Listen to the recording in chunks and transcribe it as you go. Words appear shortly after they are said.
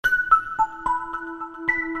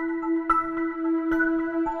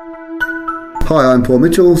Hi, I'm Paul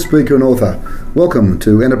Mitchell, speaker and author. Welcome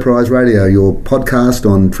to Enterprise Radio, your podcast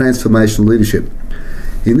on transformational leadership.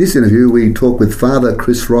 In this interview, we talk with Father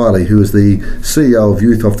Chris Riley, who is the CEO of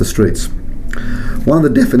Youth Off the Streets. One of the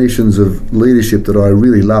definitions of leadership that I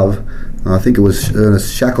really love, I think it was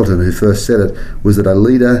Ernest Shackleton who first said it, was that a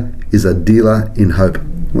leader is a dealer in hope.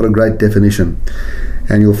 What a great definition.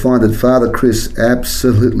 And you'll find that Father Chris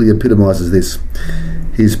absolutely epitomises this.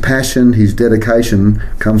 His passion, his dedication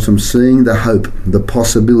comes from seeing the hope, the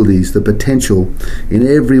possibilities, the potential in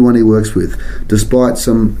everyone he works with, despite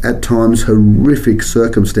some, at times, horrific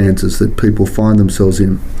circumstances that people find themselves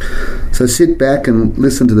in. So sit back and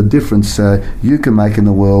listen to the difference you can make in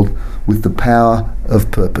the world with the power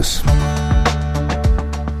of purpose.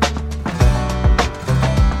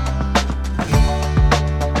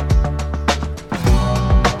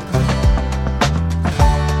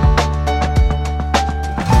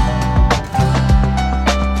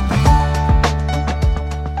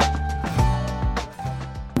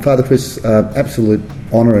 Father Chris, absolute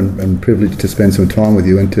honour and privilege to spend some time with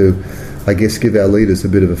you and to, I guess, give our leaders a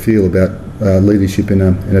bit of a feel about leadership in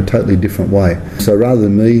a totally different way. So rather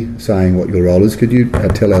than me saying what your role is, could you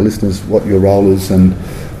tell our listeners what your role is and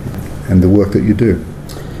the work that you do?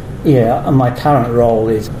 Yeah, my current role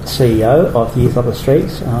is CEO of Youth Off the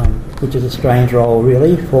Streets, which is a strange role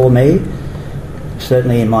really for me.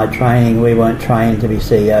 Certainly in my training, we weren't trained to be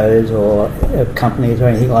CEOs or companies or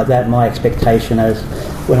anything like that. My expectation as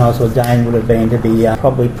when I was ordained would have been to be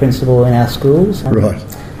probably principal in our schools. Right.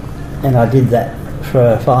 And I did that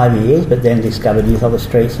for 5 years, but then discovered Youth Off the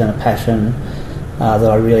Streets and a passion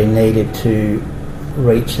that I really needed to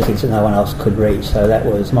reach the kids that no one else could reach. So that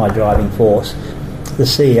was my driving force. The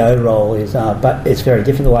CEO role is, but it's very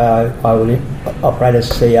different the way I would operate as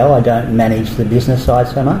CEO. I don't manage the business side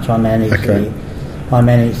so much. I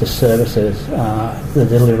manage the services, the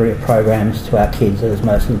delivery of programs to our kids that is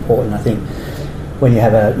most important. I think when you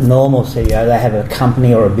have a normal CEO, they have a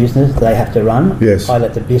company or a business they have to run. Yes. I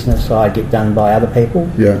let the business side get done by other people.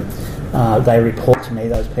 Yeah. They report to me,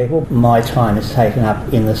 those people. My time is taken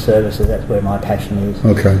up in the services. That's where my passion is.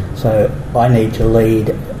 Okay. So I need to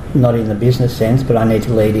lead, not in the business sense, but I need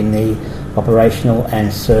to lead in the operational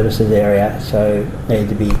and services area. So I need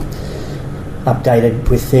to be updated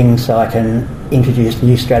with things so I can introduce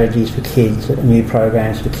new strategies for kids, new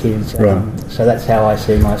programs for kids. Right. So that's how I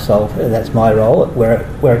see myself. That's my role.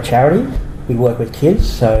 We're a charity. We work with kids,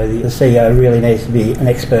 so the CEO really needs to be an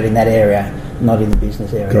expert in that area, not in the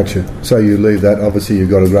business area. Gotcha. So you leave that, obviously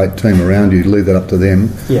you've got a great team around you, leave that up to them.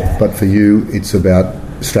 Yeah. But for you, it's about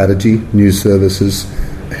strategy, new services,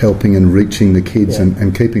 helping and reaching the kids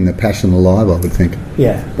and keeping the passion alive, I would think.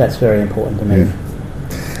 Yeah, that's very important to me. Yeah.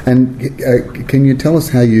 And can you tell us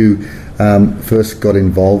how you first got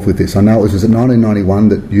involved with this? I know it was 1991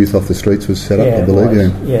 that Youth Off the Streets was set up, I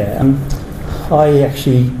believe. I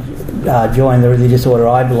actually joined the religious order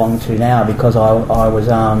I belong to now because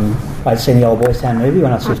I'd seen the Old Boys Town movie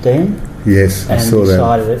when I was 15. Yes, I saw that.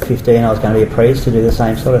 And decided at 15 I was going to be a priest to do the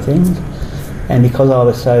same sort of things. And because I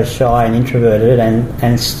was so shy and introverted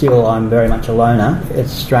and still I'm very much a loner,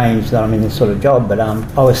 it's strange that I'm in this sort of job, but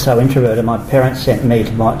I was so introverted, my parents sent me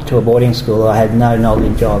to a boarding school. I had no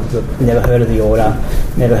knowledge of, never heard of the order,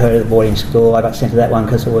 never heard of the boarding school. I got sent to that one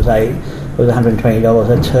because it was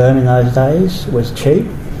 $120 a term in those days. It was cheap.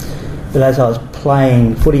 But as I was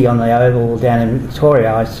playing footy on the oval down in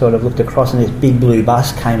Victoria, I sort of looked across and this big blue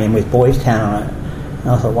bus came in with Boys Town on it.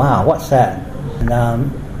 And I thought, wow, what's that?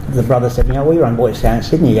 And the brother said, we run Boys Town in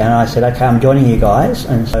Sydney. And I said, okay, I'm joining you guys.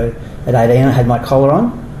 And so at 18 I had my collar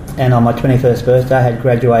on, and on my 21st birthday I had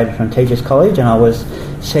graduated from Teachers College, and I was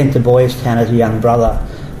sent to Boys Town as a young brother,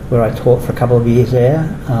 where I taught for a couple of years there.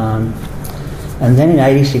 And then in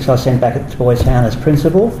 86 I was sent back to Boys Town as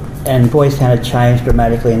principal, and Boys Town had changed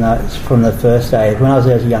dramatically from the first day. When I was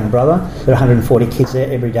there as a young brother, there were 140 kids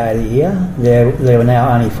there every day of the year. There were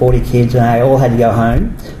now only 40 kids, and they all had to go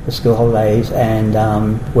home for school holidays and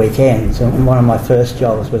weekends. And one of my first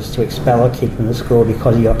jobs was to expel a kid from the school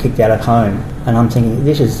because he got kicked out of home. And I'm thinking,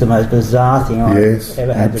 this is the most bizarre thing I've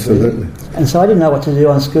ever had to do. And so I didn't know what to do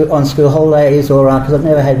on school holidays, or because I've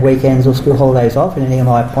never had weekends or school holidays off in any of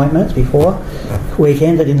my appointments before.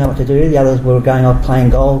 Weekends I didn't know what to do. The others were going off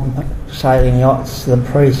playing golf, sailing yachts, the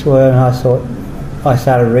priests were, and I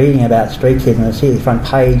started reading about street kids, and I see the front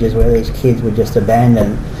pages where these kids were just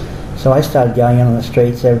abandoned. So I started going on the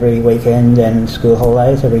streets every weekend and school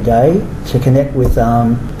holidays every day to connect with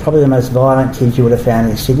probably the most violent kids you would have found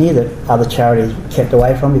in Sydney that other charities kept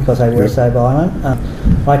away from because they were so violent.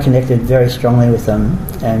 I connected very strongly with them,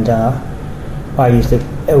 and I used to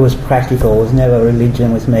it was practical. It was never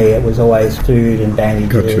religion with me. It was always food and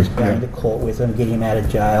bandages, going to court with them, getting him out of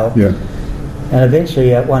jail. Yeah. And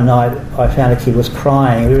eventually, one night, I found a kid was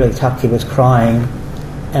crying. A really tough kid was crying,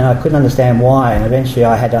 and I couldn't understand why. And eventually,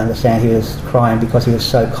 I had to understand he was crying because he was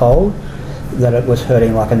so cold that it was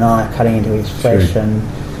hurting like a knife, cutting into his flesh. Sure. And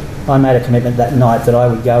I made a commitment that night that I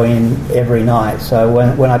would go in every night. So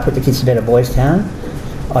when I put the kids to bed at Boys Town,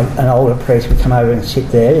 an older priest would come over and sit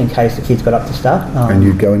there in case the kids got up to stuff. And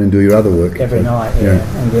you'd go in and do your other work every night,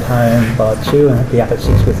 and get home by 2 and be up at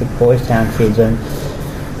 6 with the Boys Town kids. And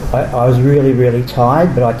I was really, really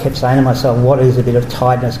tired, but I kept saying to myself, what is a bit of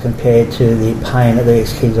tiredness compared to the pain that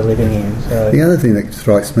these kids are living in? So the other thing that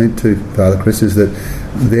strikes me too, Father Chris, is that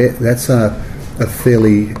that's a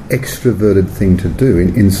fairly extroverted thing to do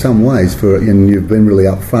in some ways. And you've been really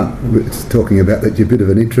upfront talking about that you're a bit of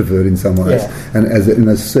an introvert in some ways, and as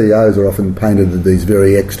CEOs are often painted as these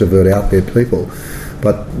very extrovert, out there people.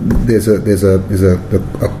 But there's a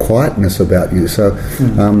quietness about you. So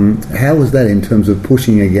how was that in terms of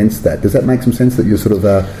pushing against that? Does that make some sense that you're sort of...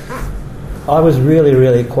 I was really,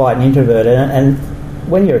 really quiet and introverted. And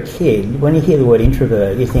when you're a kid, when you hear the word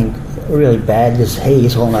introvert, you think really bad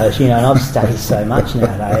disease almost, and I've studied so much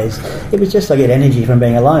nowadays. It was just I get energy from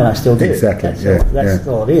being alone. I still do. Exactly. That's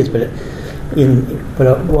all it is. But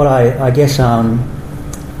what I guess...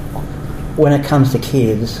 when it comes to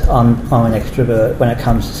kids, I'm an extrovert. When it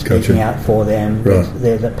comes to speaking out for them,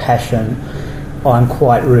 there's a passion. I'm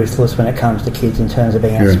quite ruthless when it comes to kids in terms of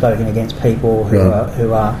being outspoken against people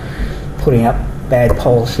who are putting up bad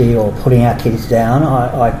policy or putting our kids down.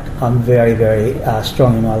 I'm very, very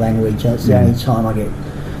strong in my language, and it's the only time I get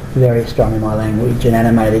very strong in my language and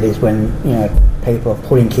animated is when people are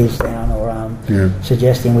putting kids down or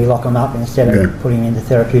suggesting we lock them up instead of putting them into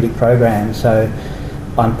therapeutic programs. So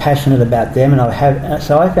I'm passionate about them, and I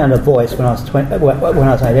found a voice when I was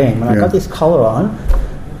 18. When I got this collar on,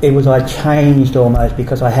 I changed almost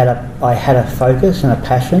because I had a focus and a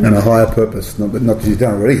passion and a higher purpose. Not that you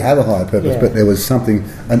don't already have a higher purpose, but there was an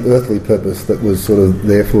earthly purpose that was sort of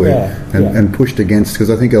there for you and pushed against. Because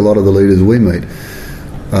I think a lot of the leaders we meet,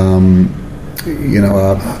 are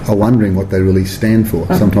wondering what they really stand for.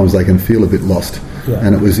 Sometimes they can feel a bit lost,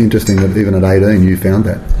 and it was interesting that even at 18 you found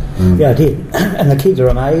that. I did, and the kids are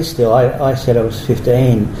amazed still. I said I was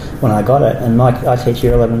 15 when I got it, and I teach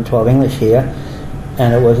year 11 and 12 English here,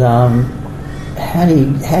 and it was how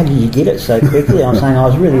did you get it so quickly? I'm saying I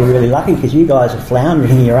was really, really lucky because you guys are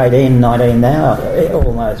floundering. You're 18, 19 now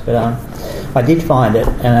almost, but I did find it,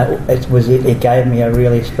 and it gave me a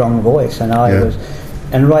really strong voice, and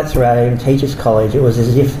and right throughout even Teachers College, it was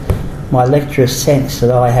as if my lecturers sensed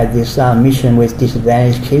that I had this mission with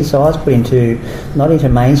disadvantaged kids. So I was put not into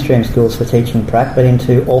mainstream schools for teaching prac, but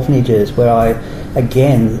into orphanages where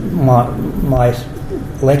my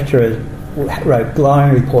lecturers wrote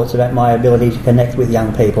glowing reports about my ability to connect with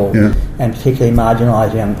young people and particularly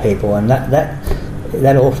marginalised young people. And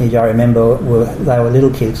that orphanage, I remember, they were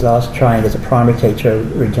little kids. I was trained as a primary teacher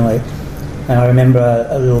originally. And I remember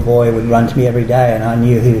a little boy would run to me every day, and I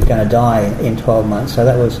knew he was going to die in 12 months. So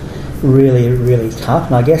that was really, really tough.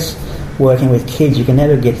 And I guess working with kids, you can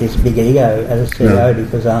never get this big ego as a CEO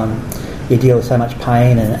because you deal with so much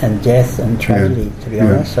pain and death and tragedy, to be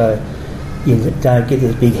honest. So you don't get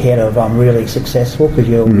this big head of I'm really successful because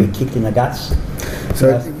you'll be kicked in the guts.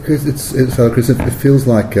 So, Chris, it feels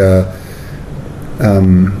like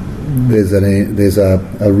there's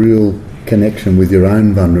a real connection with your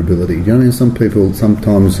own vulnerability. You know,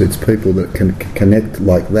 sometimes it's people that can connect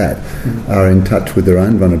like that are in touch with their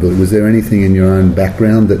own vulnerability. Was there anything in your own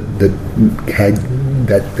background that had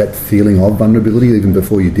that feeling of vulnerability even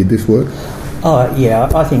before you did this work? Oh yeah,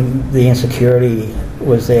 I think the insecurity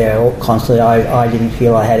was there constantly. I didn't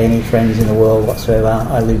feel I had any friends in the world whatsoever.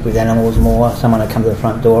 I lived with animals more. Someone would come to the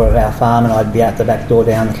front door of our farm and I'd be out the back door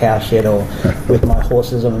down the cow shed or with my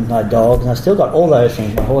horses and my dogs, and I still got all those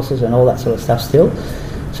things, my horses and all that sort of stuff still.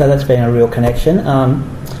 So that's been a real connection. And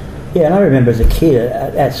I remember as a kid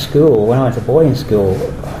at school, when I went to boarding school,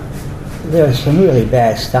 there was some really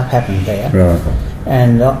bad stuff happening there. Right.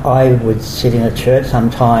 And I would sit in a church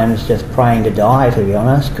sometimes just praying to die, to be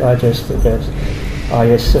honest. I just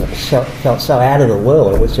felt so out of the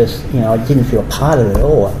world. It was just, I didn't feel part of it at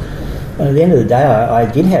all. And at the end of the day, I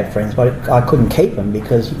did have friends, but I couldn't keep them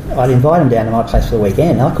because I'd invite them down to my place for the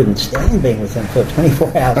weekend. I couldn't stand being with them for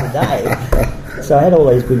 24 hours a day. So I had all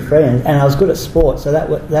these good friends, and I was good at sport, so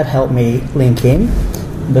that helped me link in.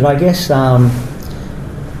 But I guess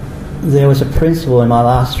there was a principal in my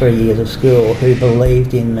last 3 years of school who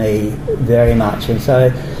believed in me very much, and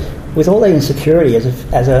so with all the insecurity, as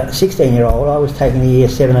a 16-year-old, I was taking the year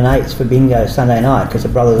 7 and 8s for bingo Sunday night because the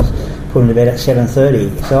brothers put them to bed at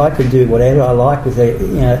 7:30. So I could do whatever I liked with it.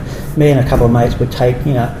 Me and a couple of mates would take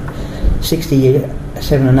 60 year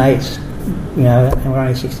 7 and 8s, and we're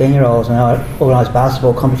only 16-year-olds, and I organised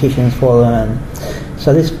basketball competitions for them. And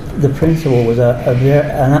so the principal was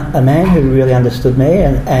a man who really understood me,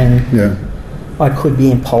 and I could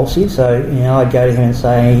be impulsive. So I'd go to him and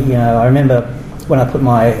say, I remember when I put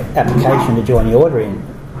my application to join the order in,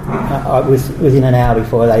 within an hour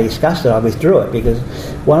before they discussed it, I withdrew it because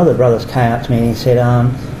one of the brothers came up to me and he said,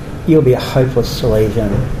 "You'll be a hopeless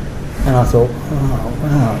Salesian." And I thought, oh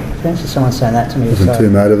wow, fancy someone saying that to me. Wasn't too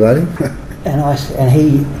motivating.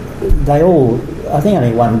 I think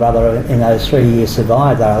only one brother in those 3 years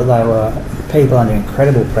survived. They were people under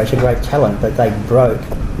incredible pressure, great talent, but they broke.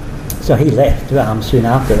 So he left soon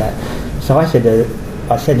after that. So I said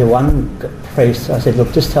to one priest, I said,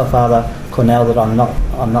 "Look, just tell Father Cornell that I'm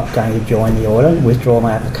not going to join the order, withdraw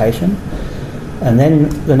my application." And then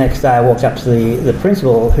the next day I walked up to the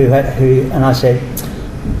principal who and I said,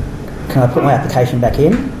 "Can I put my application back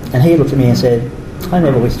in?" And he looked at me and said, "I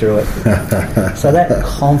never withdrew it." So that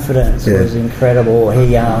confidence was incredible.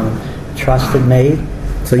 He trusted me.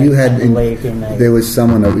 So you had believed in me. There was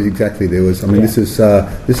someone that was exactly there was. I mean, this is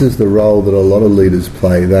the role that a lot of leaders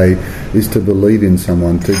play. Is to believe in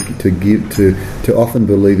someone, to often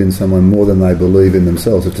believe in someone more than they believe in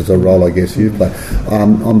themselves. It's just a role I guess you play.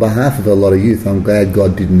 On behalf of a lot of youth, I'm glad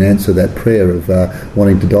God didn't answer that prayer of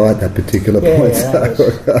wanting to die at that particular point.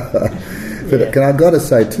 But I've got to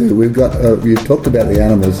say too, we've got you've talked about the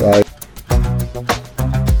animals.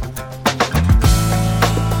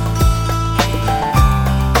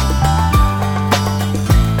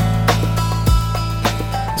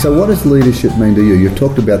 So what does leadership mean to you? You've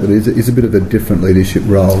talked about that it's a bit of a different leadership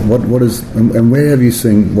role. What is, and where have you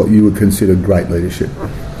seen what you would consider great leadership?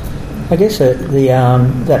 I guess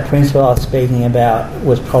that principal I was speaking about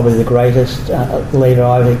was probably the greatest leader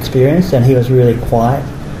I've experienced, and he was really quiet.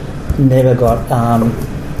 Never got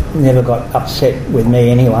upset with me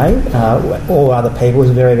anyway, or other people. Was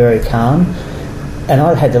very, very calm. And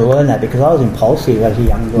I had to learn that because I was impulsive as a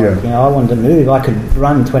young bloke. I wanted to move. I could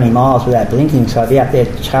run 20 miles without blinking, so I'd be out there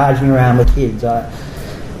charging around with kids.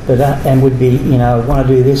 And would be, want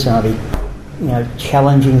to do this, and I'd be,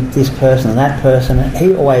 challenging this person and that person. And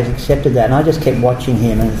he always accepted that, and I just kept watching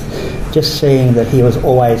him and just seeing that he was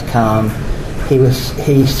always calm.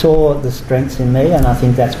 He saw the strengths in me, and I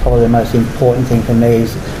think that's probably the most important thing for me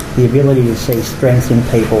is the ability to see strengths in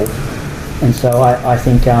people. And so I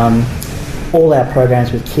think all our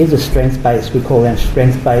programs with kids are strength-based. We call them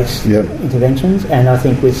strength-based interventions. And I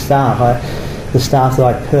think with staff, the staff that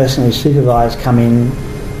I personally supervise come in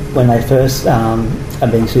when they first are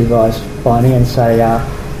being supervised by me and say,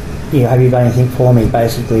 have you got anything for me?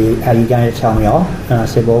 Basically, are you going to tell me off? And I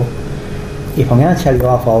said, well, if I'm going to tell you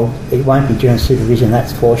off, it won't be during supervision,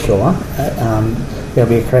 that's for sure. There'll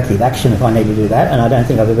be a corrective action if I need to do that. And I don't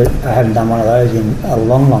think I haven't done one of those in a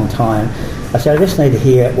long, long time. I said, I just need to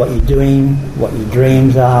hear what you're doing, what your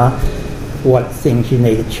dreams are, what things you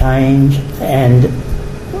need to change. And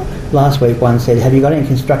last week one said, have you got any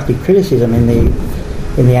constructive criticism in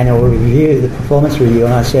the annual review, the performance review?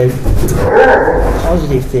 And I said,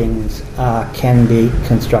 positive things can be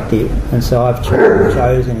constructive. And so I've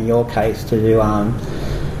chosen in your case to do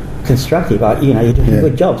constructive. You're doing a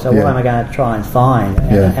good job, so what am I going to try and find?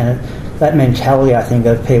 And that mentality, I think,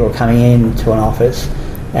 of people coming into an office,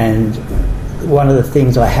 and one of the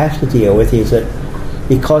things I have to deal with is that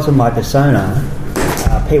because of my persona,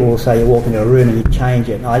 people will say you walk into a room and you change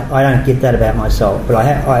it. And I don't get that about myself, but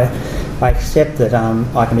I accept that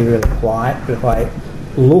I can be really quiet, but if I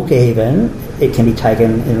look even, it can be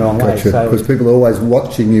taken in the wrong way. So, because people are always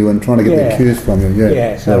watching you and trying to get their cues from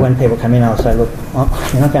you. So when people come in, I'll say, look,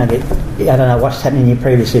 you're not going to get, I don't know what's happening in your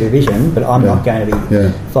previous supervision, but I'm not going to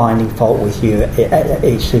be finding fault with you at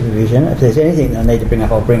each supervision. If there's anything that I need to bring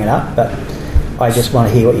up, I'll bring it up, but I just want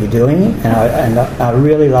to hear what you're doing. And I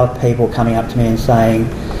really love people coming up to me and saying,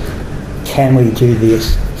 can we do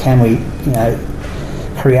this? Can we,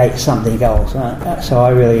 create something else? So I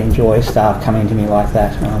really enjoy staff coming to me like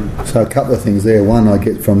that. So a couple of things there. One, I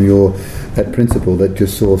get from that principle that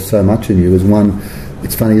just saw so much in you is one,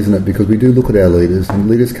 it's funny, isn't it? Because we do look at our leaders, and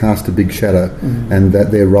leaders cast a big shadow, and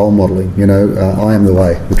that they're role modelling. I am the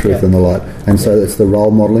way, the truth, and the light. And so it's the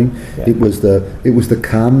role modelling. Yeah. It was the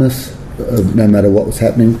calmness of no matter what was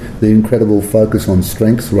happening, the incredible focus on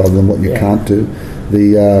strengths rather than what you can't do.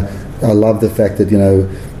 I love the fact that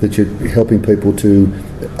that you're helping people to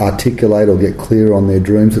articulate or get clear on their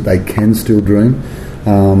dreams, that they can still dream.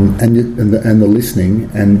 and the listening,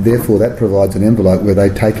 and therefore that provides an envelope where they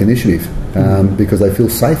take initiative because they feel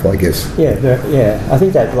safe, I guess. Yeah. I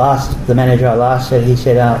think that the manager I last said, he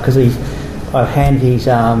said, because I've handed his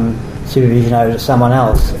supervision over to someone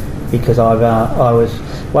else because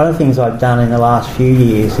one of the things I've done in the last few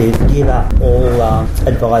years is give up all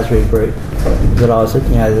advisory group that I was,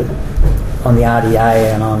 on the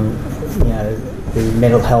RDA and on, the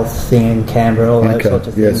mental health thing in Canberra, all those sorts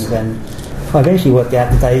of things. Yes. And I eventually worked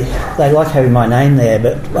out that they liked having my name there,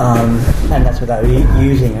 but and that's what they were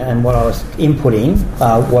using, and what I was inputting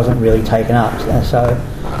wasn't really taken up. And so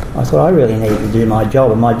I thought I really needed to do my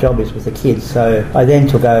job, and my job is with the kids. So I then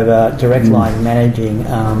took over direct line managing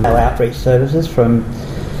our outreach services from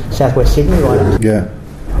southwest Sydney right up. Yeah.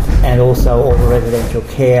 And also all the residential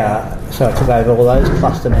care. So I took over all those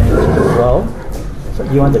cluster managers as well. So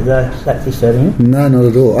you want that disturbing you? No, not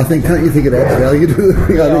at all. Can't you think it adds value to the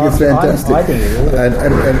thing? I think it's fantastic. I think it is.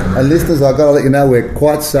 And listeners, I've got to let you know we're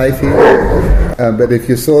quite safe here. But if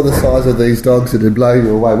you saw the size of these dogs, it'd blow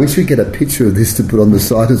you away. We should get a picture of this to put on the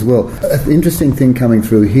site as well. An interesting thing coming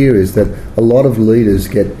through here is that a lot of leaders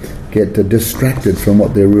get distracted from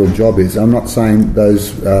what their real job is. I'm not saying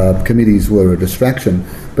those committees were a distraction,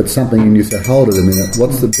 but something in you said, hold it a minute,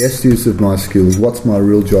 what's the best use of my skills, what's my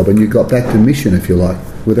real job? And you got back to mission, if you like.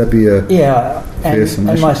 Would that be a fair summation?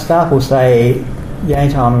 And my staff will say the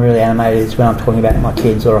only time I'm really animated is when I'm talking about my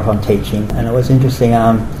kids or if I'm teaching. And it was interesting,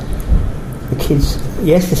 the kids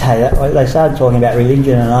yesterday, they started talking about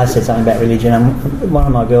religion, and I said something about religion, and one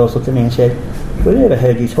of my girls looked at me and said, "We've never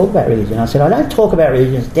heard you talk about religion." I said, "I don't talk about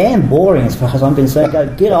religion. It's damn boring as far as I'm concerned. Go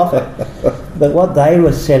get off it." But what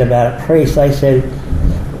they said about a priest, they said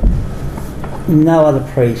no other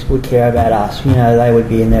priest would care about us. They would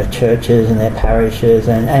be in their churches and their parishes,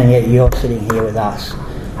 and yet you're sitting here with us.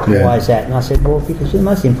 Yeah. Why is that? And I said, well, because you're the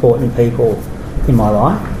most important people in my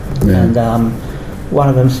life. Yeah. And one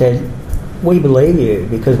of them said, we believe you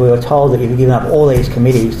because we were told that you've given up all these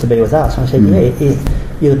committees to be with us. And I said,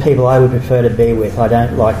 you're the people I would prefer to be with. I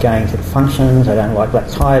don't like going to functions. I don't like black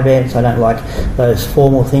tie events. I don't like those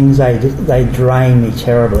formal things. They drain me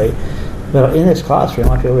terribly. But in this classroom,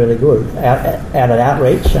 I feel really good. Out at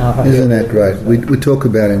outreach. Isn't that great? We talk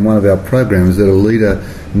about in one of our programs that a leader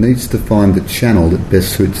needs to find the channel that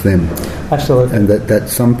best suits them. Absolutely. And that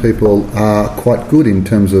some people are quite good in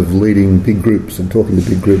terms of leading big groups and talking to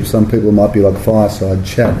big groups. Some people might be like fireside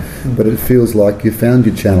chat, but it feels like you found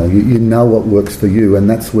your channel. You know what works for you, and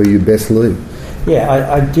that's where you best lead.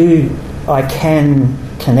 Yeah, I do. I can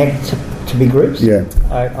connect to big groups. Yeah.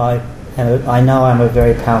 I know I'm a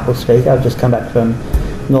very powerful speaker. I've just come back from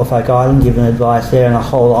Norfolk Island, given advice there, and the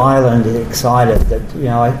whole island is excited that,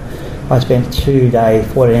 I spent 2 days,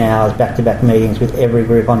 14 hours, back-to-back meetings with every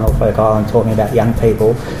group on Norfolk Island talking about young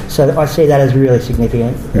people. So I see that as really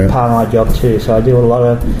significant part of my job too. So I do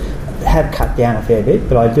have cut down a fair bit,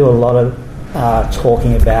 but I do a lot of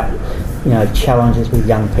talking about challenges with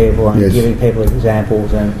young people and giving people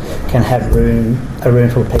examples, and can have a room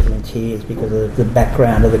full of people in tears because of the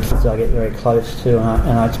background of the kids I get very close to,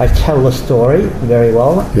 and I tell the story very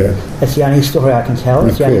well. Yeah. That's the only story I can tell.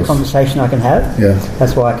 It's the only conversation I can have. Yeah.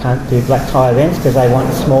 That's why I can't do black tie events, because they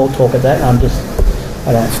want small talk at that, and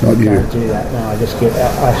I don't do that. No, I just get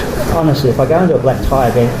out. Honestly, if I go into a black tie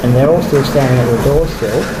event and they're all still standing at the door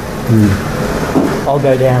still, I'll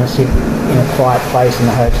go down and sit in a quiet place in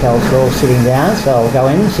the hotel. So they're all sitting down, so I'll go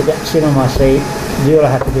in, sit on my seat, do what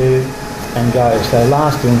I have to do, and go. So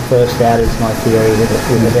last in, first out is my theory with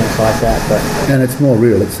events like that. And it's more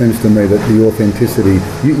real. It seems to me that the authenticity,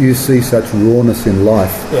 you see such rawness in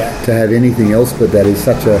life. Yeah. To have anything else but that is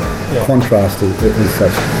such a contrast as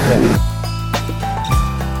such. Yeah.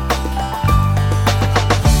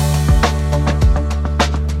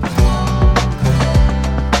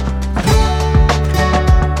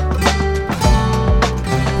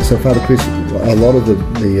 So, Father Chris, a lot of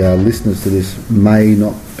the listeners to this may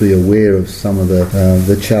not be aware of some of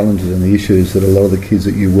the challenges and the issues that a lot of the kids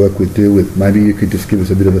that you work with deal with. Maybe you could just give us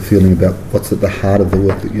a bit of a feeling about what's at the heart of the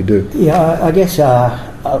work that you do. Yeah, I guess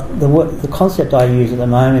the concept I use at the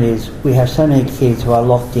moment is we have so many kids who are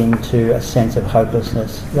locked into a sense of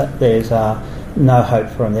hopelessness, that there's no hope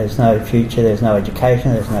for them, there's no future, there's no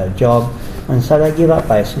education, there's no job, and so they give up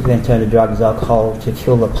basically and turn to drugs, alcohol to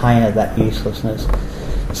kill the pain of that uselessness.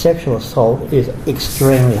 Sexual assault is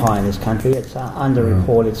extremely high in this country. It's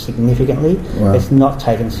underreported significantly. Wow. It's not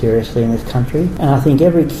taken seriously in this country. And I think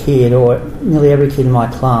every kid, or nearly every kid in my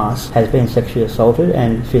class, has been sexually assaulted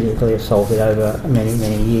and physically assaulted over many,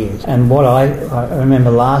 many years. And what I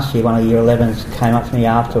remember last year, one of the Year 11s came up to me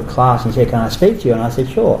after a class and said, "Can I speak to you?" And I said,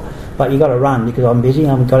 "Sure." but you got to run because I'm busy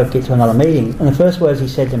and I've got to get to another meeting. And the first words he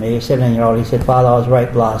said to me, a 17-year-old, he said, "Father, I was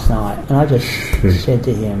raped last night." And I just said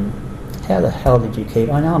to him, "How the hell did you keep,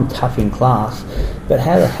 I know I'm tough in class, but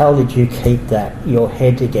how the hell did you keep your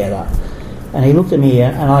head together?" And he looked at me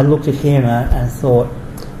and I looked at him and thought,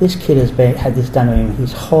 this kid has had this done to him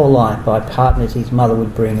his whole life by partners his mother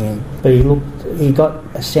would bring in. But he got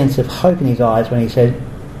a sense of hope in his eyes when he said,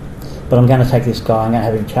 "But I'm going to take this guy, I'm going to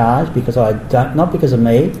have him charged because I don't, not because of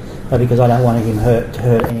me, but because I don't want him to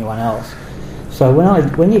hurt anyone else." So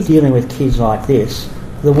when you're dealing with kids like this,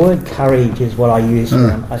 the word courage is what I use for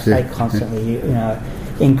them. I say constantly,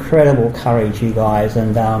 incredible courage, you guys.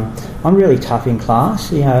 And I'm really tough in class.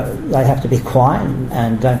 They have to be quiet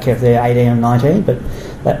and don't care if they're 18 or 19, but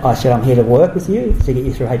I said, "I'm here to work with you to get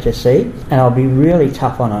you through HSC, and I'll be really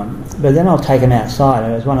tough on them. But then I'll take them outside."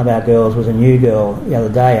 And one of our girls was a new girl the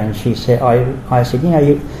other day, and she said, I said,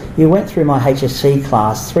 you went through my HSC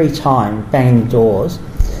class 3 times, banging doors,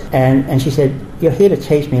 and she said, "You're here to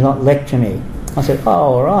teach me, not lecture me." I said, "Oh,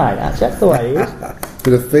 all right, that's the way it is."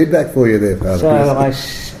 Bit of feedback for you there, Father. So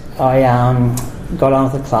I got on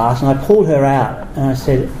with the class and I pulled her out and I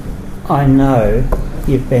said, "I know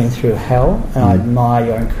you've been through hell and I admire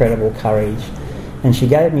your incredible courage." And she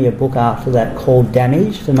gave me a book after that called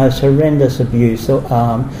Damage, the most horrendous abuse of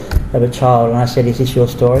a child. And I said, "Is this your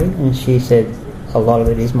story?" And she said, "A lot of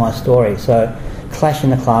it is my story." So clash in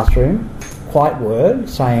the classroom, quiet word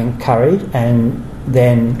saying courage, and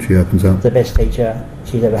then she opens up. The best teacher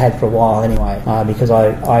she's ever had for a while anyway, because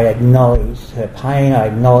I acknowledged her pain, I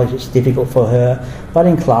acknowledged it's difficult for her, but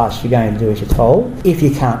in class you're going to do as you're told. If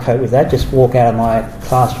you can't cope with that, just walk out of my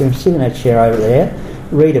classroom, sit in a chair over there,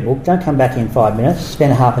 read a book, don't come back in 5 minutes,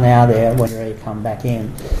 spend half an hour there when you're ready to come back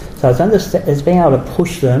in. So it's being able to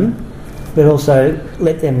push them, but also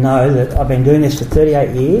let them know that I've been doing this for 38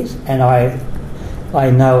 years and I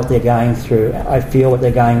know what they're going through, I feel what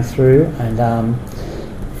they're going through. And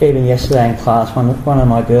even yesterday in class, one of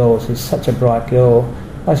my girls, who's such a bright girl,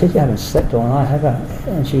 I said, "You haven't slept all night, have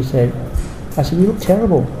you?" And she said, I said, "You look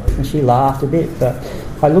terrible." And she laughed a bit, but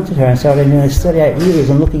I looked at her and said, "I've been doing this 38 years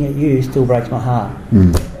and looking at you still breaks my heart."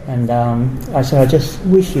 And I said, "I just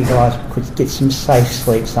wish you guys could get some safe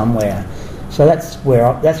sleep somewhere." So that's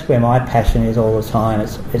where my passion is all the time.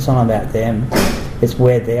 It's not about them, it's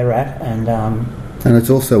where they're at. And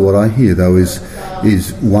it's also what I hear though is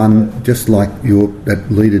one, just like that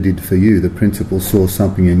leader did for you, the principal saw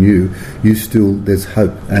something in you. You still, there's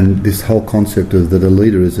hope, and this whole concept of that a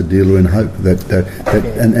leader is a dealer in hope.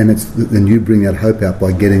 And you bring that hope out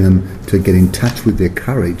by getting them to get in touch with their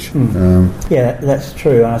courage. Yeah, that's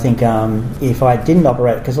true. And I think if I didn't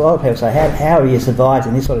operate, because a lot of people say, how have you survived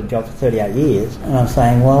in this sort of job for 38 years? And I'm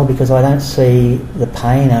saying, well, because I don't see the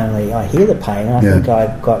pain only. I hear the pain, and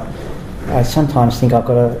I sometimes think I've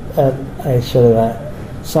got a sort of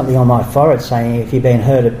something on my forehead saying, "If you've been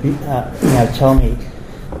hurt, tell me."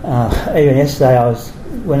 Even yesterday I was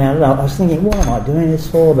thinking, what am I doing this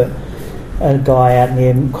for? But a guy out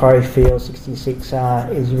near Quarry Field, 66,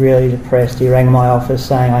 is really depressed. He rang my office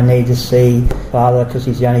saying, "I need to see Father because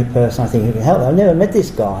he's the only person I think who can help." I've never met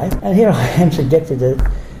this guy, and here I am subjected to,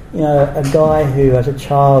 a guy who as a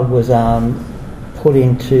child was put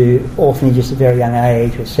into orphanages at a very young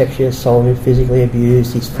age, was sexually assaulted, physically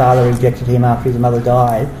abused. His father rejected him after his mother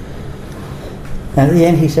died. And at the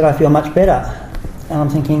end he said, "I feel much better." And I'm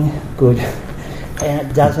thinking, good.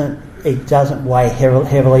 And it doesn't weigh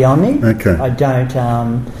heavily on me. Okay. I don't,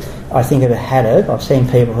 I think if I had it, I've seen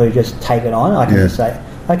people who just take it on. I can just say,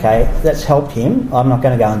 okay, that's helped him. I'm not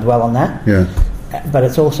going to go and dwell on that. Yeah. But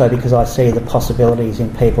it's also because I see the possibilities in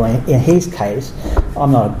people. In his case,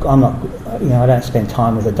 I'm not. I don't spend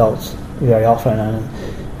time with adults very often, and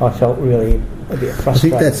I felt really a bit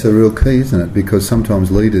frustrated. I think that's a real key, isn't it? Because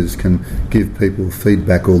sometimes leaders can give people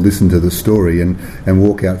feedback or listen to the story and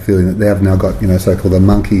walk out feeling that they have now got, so-called a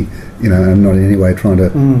monkey, and not in any way trying to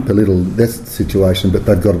belittle that situation, but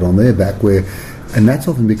they've got it on their back and that's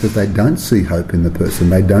often because they don't see hope in the person.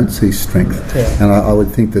 They don't see strength. Yeah. And I would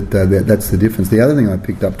think that that's the difference. The other thing I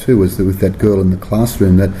picked up too was that with that girl in the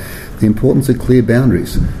classroom, that the importance of clear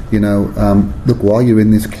boundaries. Look, while you're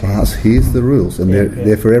in this class, here's the rules, and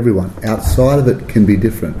they're for everyone. Outside of it can be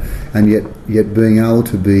different, and yet being able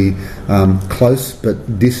to be close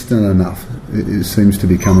but distant enough, it seems to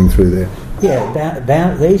be coming through there. Yeah,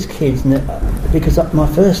 about these kids, because my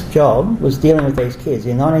first job was dealing with these kids.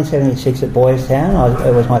 In 1976 at Boys Town,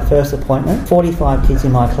 it was my first appointment. 45 kids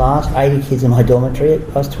in my class, 80 kids in my dormitory.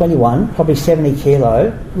 I was 21, probably 70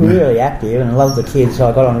 kilo, really active, and loved the kids, so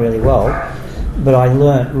I got on really well. But I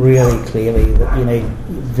learnt really clearly that you need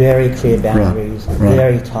very clear boundaries,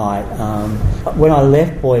 very tight. When I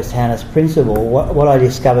left Boys Town as principal, what I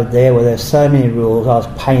discovered there's so many rules. I was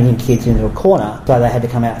painting kids into a corner, so they had to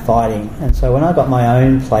come out fighting. And so when I got my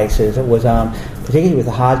own places, it was particularly with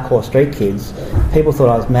the hardcore street kids, people thought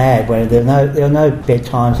I was mad when there were no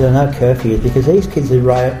bedtimes, there were no curfews, because these kids would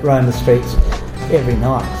roam the streets every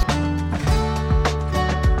night.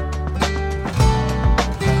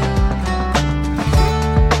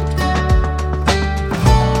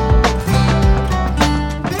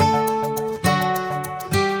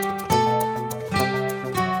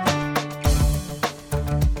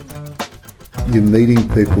 You're meeting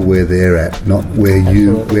people where they're at, not where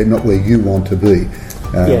you want to be.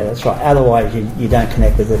 Yeah, that's right. Otherwise, you don't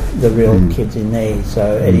connect with the real kids in need.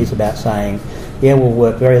 So it is about saying, yeah, we'll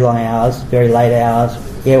work very long hours, very late hours.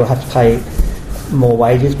 Yeah, we'll have to pay more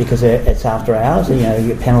wages because it's after hours. You know,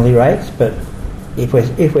 you get penalty rates. But if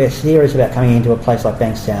we're serious about coming into a place like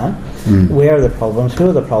Bankstown, where are the problems? Who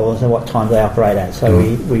are the problems? And what time do they operate at? So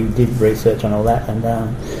we did research on all that, and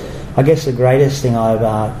I guess the greatest thing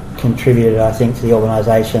I've contributed, I think, to the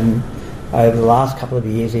organisation over the last couple of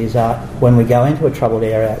years is when we go into a troubled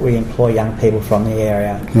area, we employ young people from the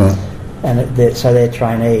area, and so they're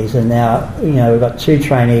trainees. And now, you know, we've got 2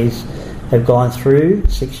 trainees have gone through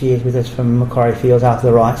 6 years with us from Macquarie Fields after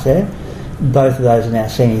the riots there. Both of those are now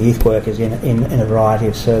senior youth workers in a variety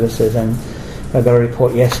of services. And I got a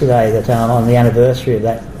report yesterday that on the anniversary of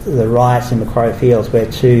the riots in Macquarie Fields, where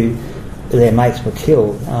 2 of their mates were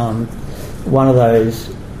killed, one of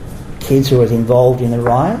those kids who was involved in the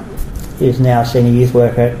riot is now a senior youth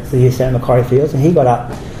worker at the youth centre Macquarie Fields, and he got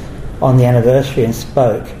up on the anniversary and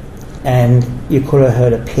spoke, and you could have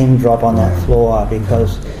heard a pin drop on that floor,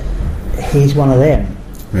 because he's one of them.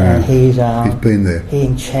 Yeah. And he's been there. He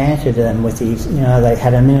enchanted them with his, you know, they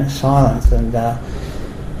had a minute's silence, and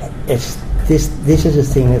it's this is the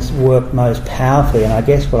thing that's worked most powerfully. And I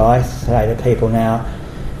guess what I say to people now,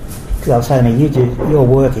 because they'll say to me, your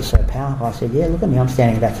work is so powerful. I said, yeah, look at me, I'm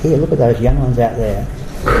standing back here. Look at those young ones out there.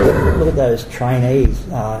 Look at those trainees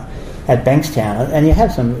at Bankstown. And you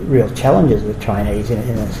have some real challenges with trainees in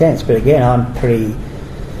a sense. But again, I'm pretty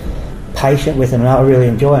patient with them, and I really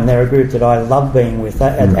enjoy them. They're a group that I love being with.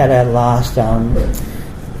 At our last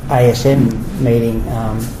ASM meeting,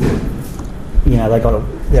 you know, they got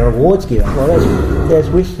their awards given. Well, there's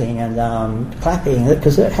whistling and clapping,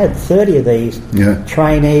 because it had 30 of these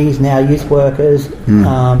trainees, now youth workers,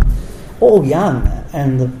 all young.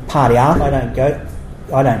 And the party after I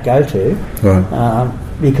don't go to, right.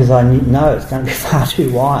 Because I know it's going to be far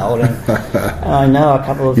too wild, and I know a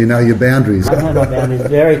couple of... You know your boundaries. I know my boundaries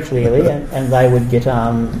very clearly, and they would get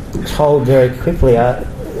told very quickly. A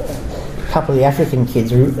couple of the African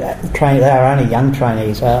kids, they are only young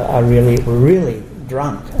trainees, are really, really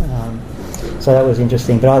drunk. So that was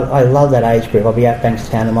interesting. But I love that age group. I'll be at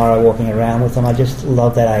Bankstown tomorrow walking around with them. I just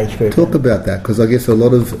love that age group. Talk about that, because I guess a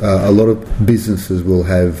lot of businesses will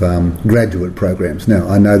have graduate programs. Now,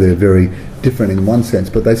 I know they're very different in one sense,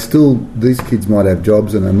 but these kids might have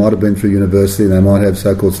jobs, and they might have been through university, and they might have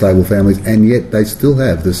so-called stable families, and yet they still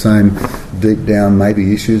have the same deep down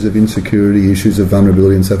maybe issues of insecurity, issues of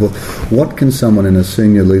vulnerability and so forth. What can someone in a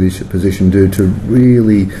senior leadership position do to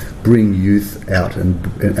really bring youth out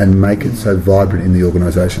and make it so vibrant in the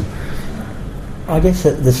organisation? I guess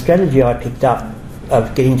that the strategy I picked up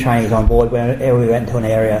of getting trainees on board whenever we went into an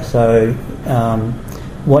area, so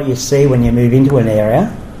what you see when you move into an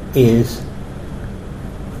area is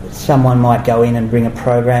someone might go in and bring a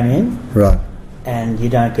program in, right, and you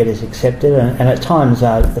don't get as accepted, and at times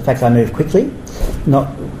the fact I move quickly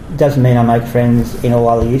doesn't mean I make friends in all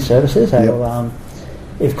other youth services. So,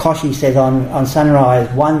 if Koshy says on Sunrise,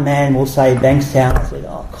 one man will say Bankstown, I said,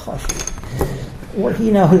 oh Koshy, what do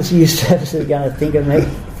you know what youth services are going to think of me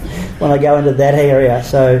when I go into that area?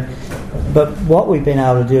 So, but what we've been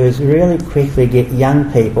able to do is really quickly get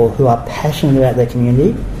young people who are passionate about their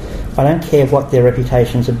community. I don't care what their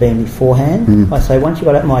reputations have been beforehand. I say once you've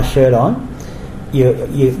got my shirt on,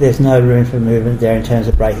 there's no room for movement there in terms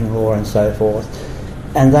of breaking law and so forth.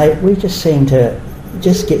 And we just seem to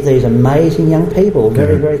just get these amazing young people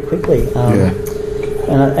very, very quickly.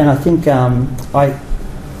 And I think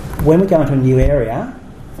when we go into a new area,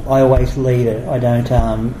 I always lead it. I don't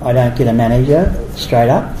get a manager straight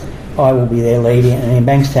up. I will be there leading. And in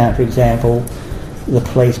Bankstown, for example, the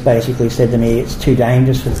police basically said to me, it's too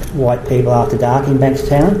dangerous for white people after dark in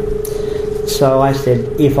Bankstown. So I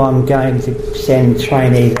said, if I'm going to send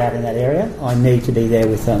trainees out in that area, I need to be there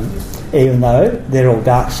with them, even though they're all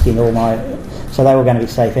dark-skinned, so they were going to be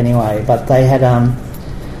safe anyway. But they had a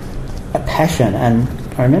passion, and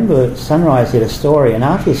I remember Sunrise did a story, and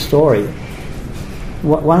after his story,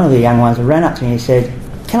 one of the young ones ran up to me and he said,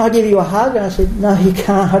 "Can I give you a hug?" And I said, "No, you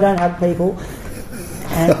can't. I don't hug people."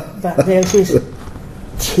 But there's this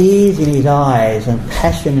tears in his eyes and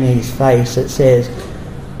passion in his face that says,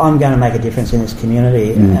 "I'm going to make a difference in this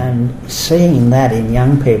community." And seeing that in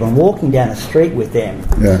young people and walking down the street with them,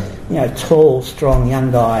 tall, strong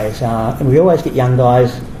young guys, and we always get young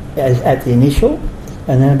guys at the initial,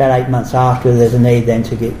 and then about 8 months after, there's a need then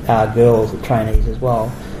to get girls trainees as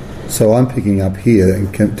well. So I'm picking up here in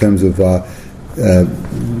terms of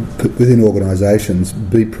within organisations,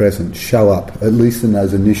 be present, show up, at least in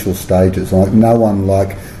those initial stages. Like no one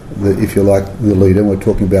like, if you like, the leader, we're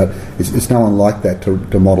talking about, it's no one like that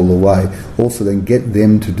to model the way. Also then get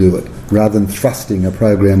them to do it, rather than thrusting a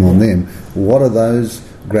program on them. What are those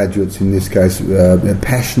graduates in this case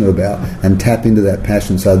passionate about, and tap into that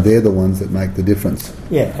passion so they're the ones that make the difference.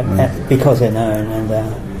 Because they're known, and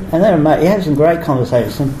you have some great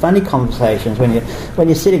conversations, some funny conversations when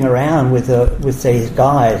you're sitting around with these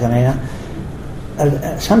guys. I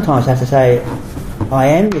mean, sometimes I have to say, I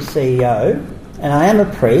am the CEO and I am a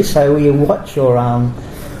priest, so will you watch your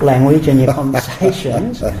language and your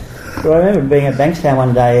conversations? But I remember being at Bankstown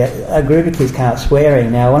one day, a group of kids came out swearing.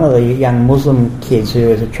 Now, one of the young Muslim kids who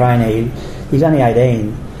was a trainee, he's only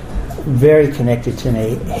 18, very connected to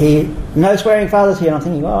me. No swearing fathers here, and I'm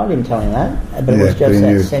thinking, I didn't tell him that. But it was just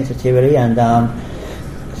that sensitivity, and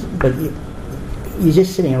but you're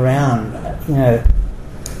just sitting around,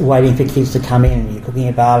 waiting for kids to come in, and you're cooking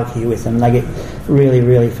a barbecue with them, and they get really,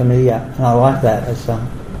 really familiar, and I like that.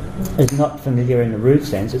 It's not familiar in the rude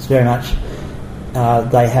sense, it's very much,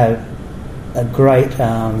 they have a great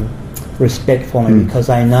respect for me because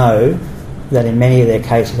they know that in many of their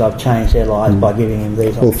cases I've changed their lives by giving them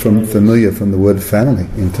these opportunities. Familiar from the word family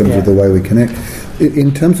in terms of the way we connect.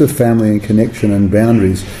 In terms of family and connection and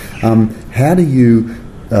boundaries, how do you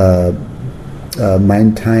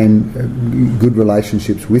maintain good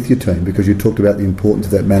relationships with your team? Because you talked about the importance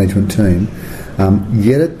of that management team,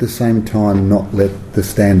 yet at the same time not let the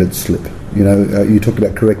standards slip. You talked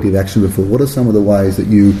about corrective action before. What are some of the ways that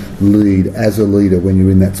you lead as a leader when you're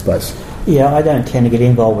in that space? Yeah, I don't tend to get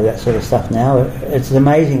involved with that sort of stuff now. It's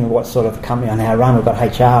amazing what sort of company I now run. We've got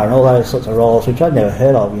HR and all those sorts of roles, which I'd never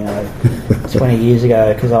heard of, 20 years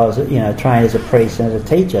ago, because I was, trained as a priest and as a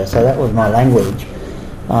teacher, so that was my language.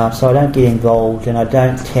 So I don't get involved, and I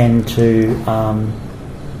don't tend to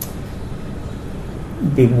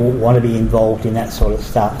want to be involved in that sort of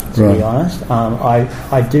stuff, to be honest.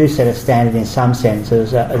 I do set a standard in some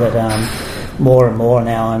senses that more and more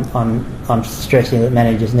now I'm stressing that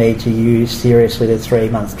managers need to use seriously the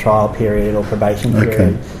 3-month trial period or probation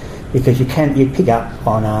period, because you pick up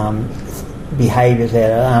on behaviours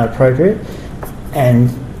that are inappropriate, and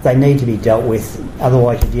they need to be dealt with.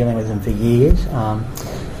 Otherwise, you're dealing with them for years.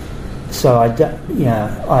 So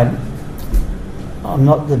I'm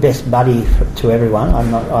not the best buddy to everyone.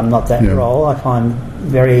 I'm not that role. I find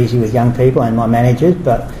very easy with young people and my managers,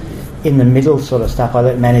 but in the middle sort of stuff, I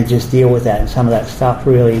let managers deal with that, and some of that stuff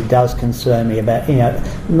really does concern me about,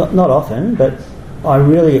 not often, but I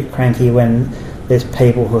really get cranky when there's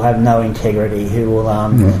people who have no integrity, who will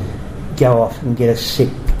go off and get a sick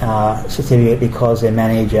certificate because their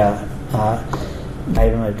manager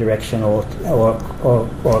gave them a direction or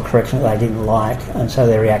a correction that they didn't like, and so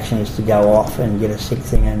their reaction is to go off and get a sick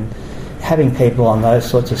thing. And having people on those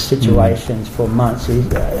sorts of situations for months,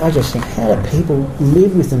 I just think, how do people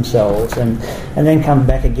live with themselves and then come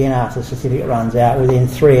back again after the certificate runs out? Within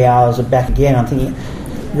 3 hours are back again. I'm thinking,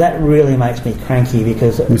 that really makes me cranky,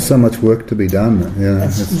 because there's so much work to be done.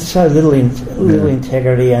 It's so little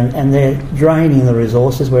integrity, and they're draining the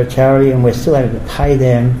resources. We're a charity and we're still having to pay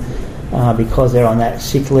them because they're on that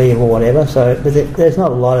sick leave or whatever. So, but there's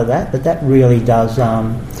not a lot of that, but that really does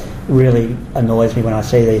really annoys me when I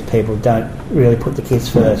see these people don't really put the kids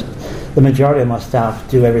first. The majority of my staff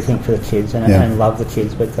do everything for the kids and love the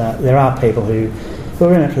kids, but there are people who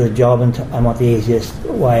are in it for the job and want the easiest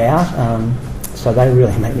way out. So they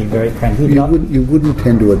really make me very cranky. You wouldn't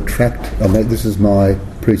tend to attract, this is my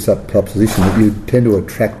presupposition, that you tend to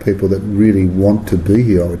attract people that really want to be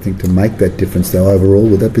here, I would think, to make that difference though overall.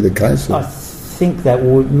 Would that be the case? Or? I think that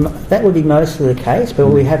would be mostly the case, but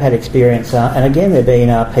we have had experience, and again there have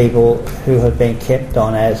been people who have been kept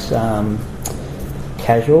on as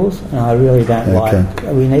casuals, and I really don't like.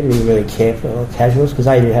 We need to be really careful of casuals, because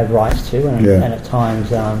they do have rights too, and at times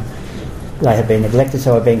they have been neglected,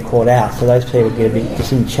 so have been caught out. So those people get a bit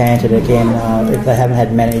disenchanted again if they haven't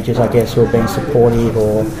had managers, I guess, who have been supportive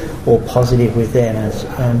or positive with them.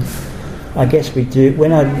 And I guess we do.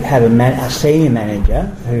 When I have a senior manager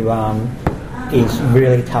who is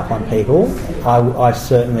really tough on people. I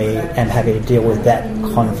certainly am happy to deal with that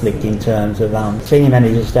conflict in terms of senior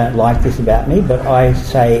managers don't like this about me, but I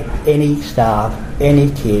say any staff,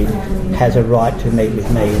 any kid has a right to meet with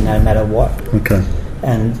me no matter what. Okay.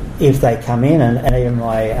 And if they come in, and even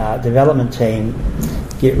my development team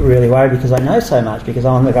get really worried because I know so much, because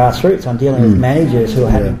I'm on the grassroots. I'm dealing with managers who are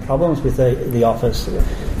having problems with the office,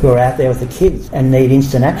 who are out there with the kids and need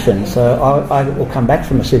instant action. So I will come back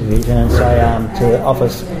from a supervision and say to the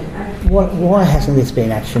office, why hasn't this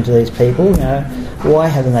been action to these people? You know, why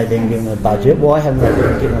haven't they been given a budget? Why haven't they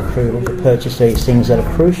been given approval to purchase these things that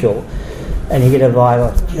are crucial? And you get a vibe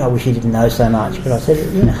of, I wish you didn't know so much. But I said,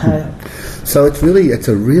 So it's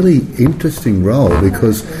a really interesting role,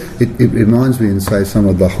 because it reminds me in, say, some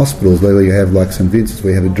of the hospitals where you have, like St Vincent's,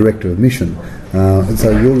 where you have a director of mission. And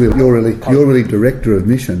so you're really director of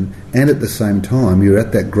mission, and at the same time you're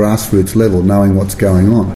at that grassroots level, knowing what's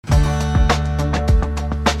going on.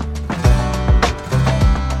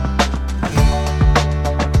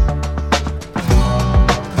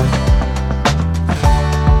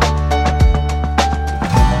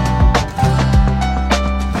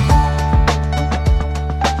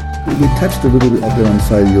 We touched a little bit on,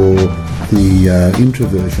 say, the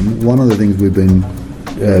introversion. One of the things we've been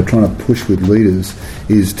trying to push with leaders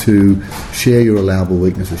is to share your allowable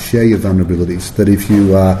weaknesses, share your vulnerabilities. That if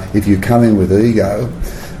you come in with ego,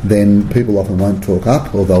 then people often won't talk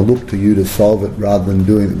up, or they'll look to you to solve it rather than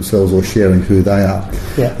doing it themselves or sharing who they are.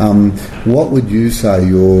 Yeah. What would you say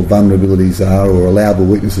your vulnerabilities are or allowable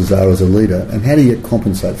weaknesses are as a leader, and how do you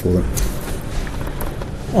compensate for them?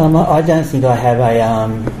 I don't think I have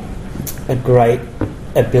a great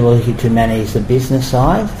ability to manage the business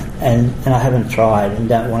side, and I haven't tried and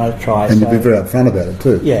don't want to try. And you'll be very upfront about it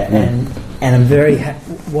too. Yeah. And I'm very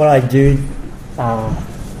what I do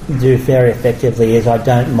very effectively is I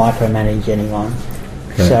don't micromanage anyone.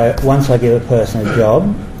 Okay. So once I give a person a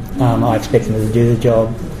job, I expect them to do the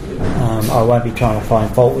job. I won't be trying to find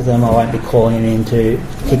fault with them. I won't be calling them in to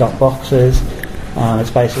tick off boxes.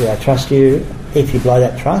 It's basically, I trust you. If you blow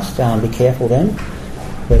that trust, be careful then.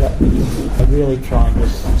 But I really try and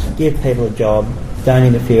just give people a job, don't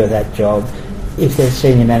interfere with that job. If they're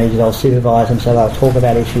senior managers, I'll supervise them, so they'll talk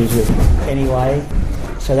about issues with them anyway.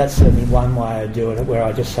 So that's certainly one way I do it, where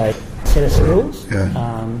I just say, set of skills. Yeah.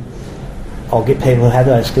 I'll get people who have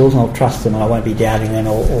those skills and I'll trust them, and I won't be doubting them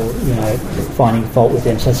or finding fault with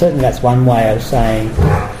them. So certainly that's one way of saying,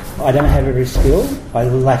 I don't have every skill. I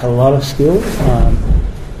lack a lot of skills.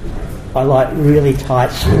 I like really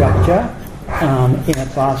tight structure in a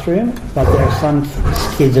classroom, but there are some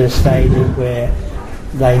kids at a stage where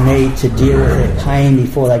they need to deal with their pain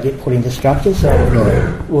before they get put into structure. So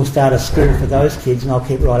we'll start a school for those kids, and I'll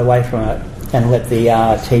keep right away from it and let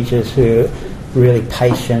the teachers who are really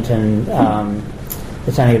patient, and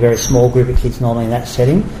it's only a very small group of kids normally in that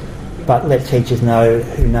setting, but let teachers know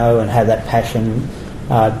and have that passion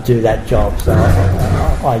do that job. So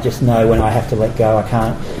I just know when I have to let go.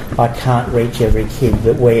 I can't reach every kid,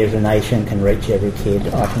 but we as a nation can reach every kid.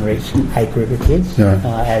 I can reach a group of kids,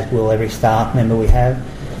 as will every staff member we have.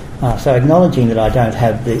 So acknowledging that I don't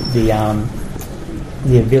have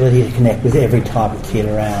the ability to connect with every type of kid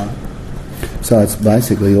around. So it's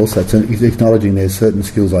basically also acknowledging there's certain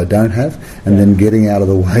skills I don't have, and then getting out of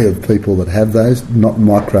the way of people that have those, not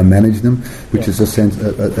micromanage them, which is a sense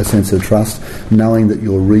of trust, knowing that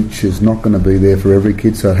your reach is not going to be there for every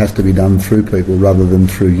kid, so it has to be done through people rather than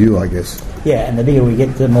through you, I guess. Yeah, and the bigger we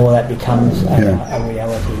get, the more that becomes a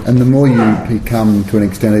reality. And the more you become, to an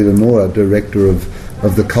extent, even more a director of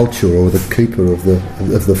the culture, or the keeper of the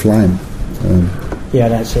flame. I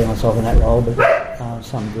don't see myself in that role, but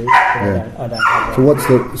some do. But I don't have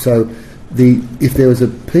that. If there was a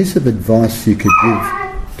piece of advice you could give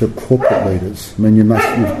to corporate leaders, I mean,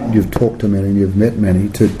 you've talked to many, you've met many,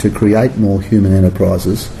 to create more human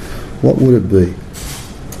enterprises, what would it be?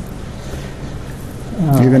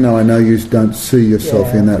 Even though I know you don't see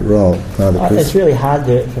yourself in that role, Father Chris. It's really hard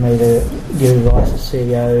for me to give advice to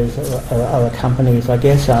CEOs of other companies. I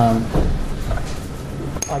guess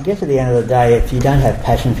at the end of the day, if you don't have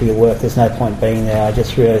passion for your work, there's no point being there. I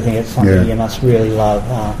just really think it's something you must really love,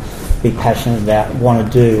 be passionate about, want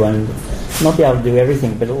to do, and not be able to do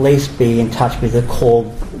everything, but at least be in touch with the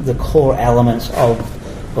core elements of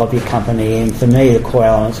your company. And for me, the core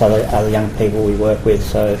elements are the young people we work with.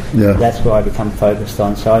 So that's where I become focused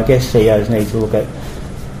on. So I guess CEOs need to look at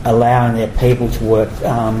allowing their people to work,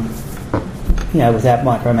 without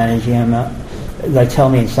micromanaging them. They tell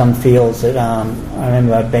me in some fields that I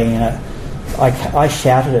remember being I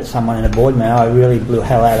shouted at someone in a board meeting. I really blew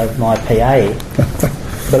hell out of my PA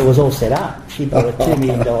but it was all set up. She brought a $2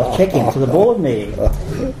 million check in to the board meeting.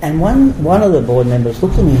 And one of the board members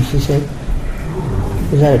looked at me and she said,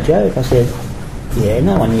 "Was that a joke?" I said, "Yeah,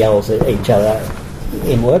 no one yells at each other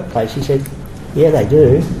in workplace." She said, "Yeah, they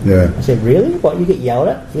do." Yeah. I said, "Really? What, you get yelled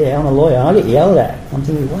at?" "Yeah, I'm a lawyer and I get yelled at." I'm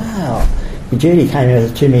thinking, wow. And Judy came in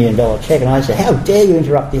with a $2 million check and I said, "How dare you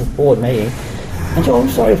interrupt this board meeting?" And she said, "Oh, I'm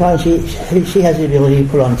sorry, Father, she has the ability to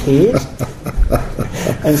put on tears."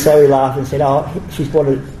 And so we laughed and said, "Oh, she's brought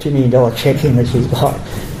a $2 million check in that she's got."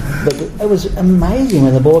 But it was amazing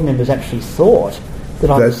when the board members actually thought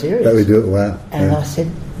that I was serious. That we do it, wow. And I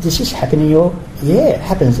said, "Does this happen in your..." "Yeah, it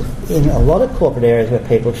happens in a lot of corporate areas where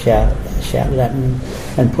people shouted at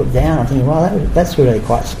and put down." I'm thinking, well, that's really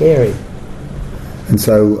quite scary. And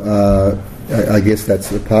so I guess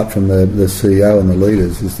that's, apart from the CEO and the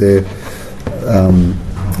leaders, is there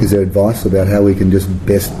advice about how we can just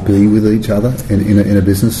best be with each other in a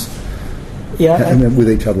business? Yeah. And with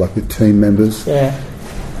each other, like with team members? Yeah.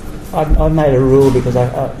 I made a rule because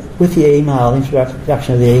with the email,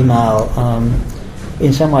 introduction of the email,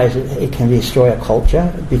 in some ways it can destroy a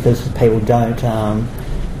culture because people don't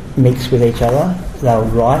mix with each other. They'll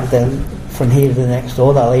write, from here to the next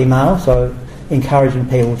door, they'll email. So encouraging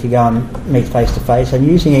people to go and meet face to face and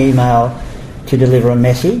using email to deliver a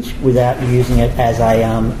message without using it as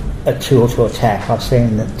a tool to attack. I've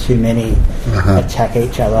seen that too many attack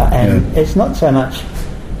each other, and it's not so much,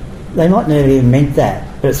 they might never even meant that,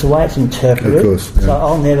 but it's the way it's interpreted. Of course, yeah. So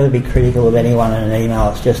I'll never be critical of anyone in an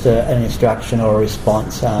email. It's just an instruction or a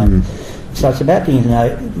response. So it's about getting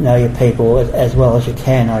to know your people as well as you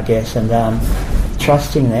can, I guess, and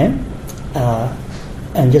trusting them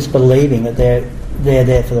and just believing that they're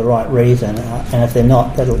there for the right reason. And if they're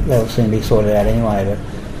not, they'll soon be sorted out anyway.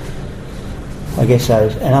 But I guess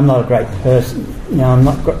those. And I'm not a great person. I'm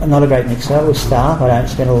not a great mixer with staff. I don't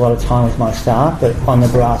spend a lot of time with my staff, but on the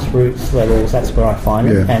grassroots levels, that's where I find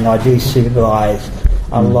it. And I do supervise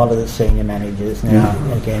a lot of the senior managers now.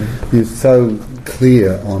 Again, you're so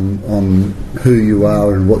clear on who you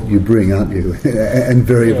are and what you bring, aren't you? And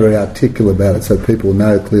very, very articulate about it, so people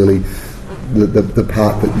know clearly the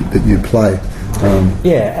part that you play.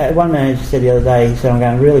 One manager said the other day, he said, "I'm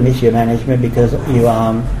going to really miss your management because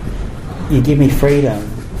you give me freedom,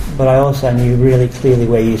 but I also knew really clearly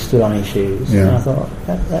where you stood on issues." And I thought,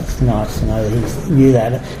 that's nice to know that he knew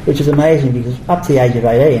that, which is amazing because up to the age of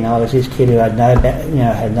 18, I was this kid who had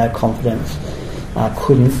no confidence,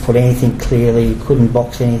 couldn't put anything clearly, couldn't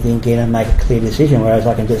box anything in and make a clear decision, whereas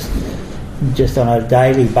I can just on a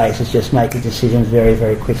daily basis just make decisions very,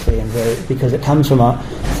 very quickly because it comes from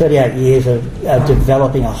 38 years of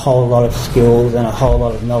developing a whole lot of skills and a whole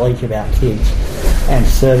lot of knowledge about kids and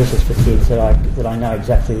services for kids that I know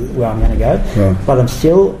exactly where I'm going to go. Right. But I'm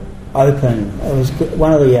still open. It was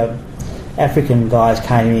one of the African guys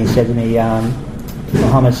came to me and said to me,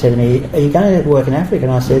 Mohammed said to me, "Are you going to work in Africa?"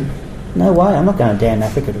 And I said, "No way, I'm not going to damn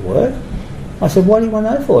Africa to work." I said, "What do you want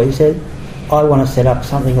to know for?" He said, "I want to set up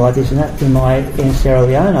something like this and that in Sierra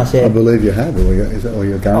Leone." I said, "I believe you have. Is that where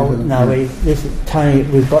you're going?" No, Tony,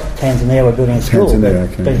 we've got Tanzania. We're building a school.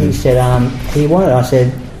 But he said he wanted. I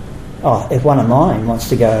said, "Oh, if one of mine wants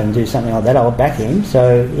to go and do something like that, I'll back him."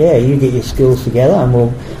 So yeah, you get your skills together,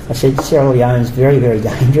 and I said, "Sierra Leone is very, very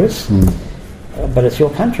dangerous, but it's your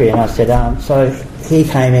country." And I said, so he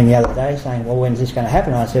came in the other day saying, "Well, when's this going to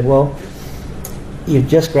happen?" And I said, "Well, you've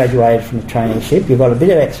just graduated from the traineeship. You've got a bit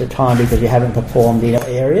of extra time because you haven't performed in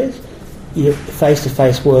areas. Your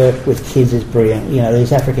face-to-face work with kids is brilliant.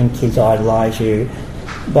 These African kids idolise you.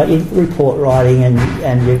 But you report writing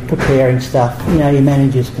and you're preparing stuff. Your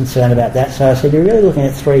manager's concerned about that." So I said, "You're really looking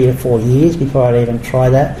at 3 to 4 years before I'd even try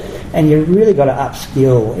that. And you've really got to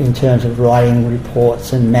upskill in terms of writing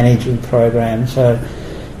reports and managing programs." So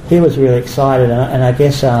he was really excited. And I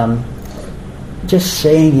guess just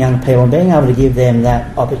seeing young people and being able to give them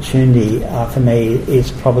that opportunity for me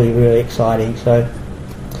is probably really exciting. So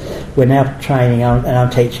we're now training, and I'm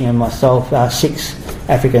teaching them myself, 6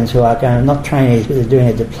 Africans who are going, not trainees, but they're doing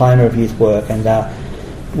a diploma of youth work, and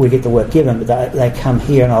we get the work given, but they come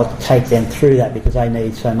here and I'll take them through that because they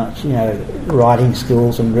need so much, writing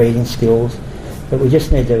skills and reading skills. But we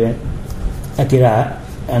just need to get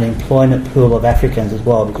an employment pool of Africans as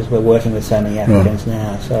well because we're working with so many Africans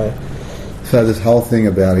now. So this whole thing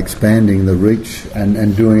about expanding the reach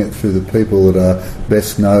and doing it through the people that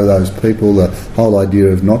best know those people, the whole idea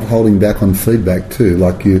of not holding back on feedback too.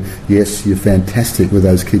 Like you're fantastic with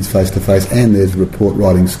those kids face to face, and there's report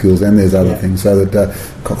writing skills and there's other things, so that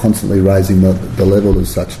constantly raising the level as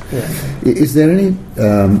such. Yeah. Is there any,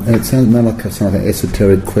 and it sounds like an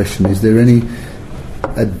esoteric question, is there any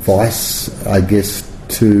advice, I guess,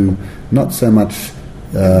 to not so much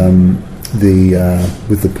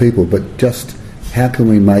with the people, but just how can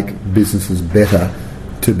we make businesses better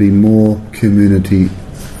to be more community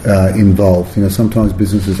involved? You know, sometimes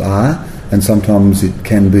businesses are, and sometimes it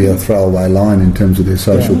can be a throwaway line in terms of their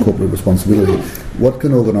social corporate responsibility. What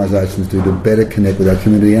can organisations do to better connect with our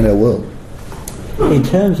community and our world? In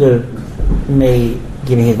terms of me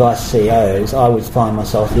giving advice to CEOs, I would find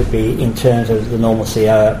myself to be, in terms of the normal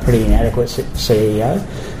CEO, a pretty inadequate CEO.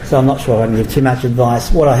 So I'm not sure I can give too much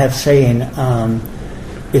advice. What I have seen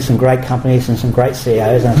is some great companies and some great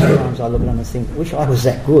CEOs, and sometimes I look at them and think, wish I was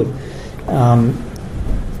that good.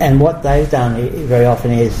 And what they've done very often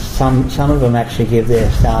is some of them actually give their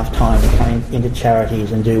staff time to come into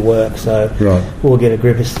charities and do work. So we'll get a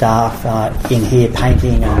group of staff in here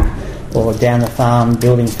painting or down the farm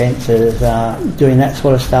building fences, doing that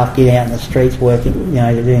sort of stuff, getting out in the streets working, you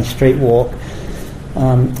know, doing street walk.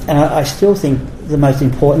 And I still think the most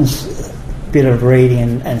important bit of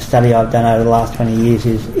reading and study I've done over the last 20 years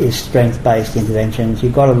is strength-based interventions.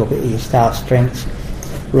 You've got to look at your staff strengths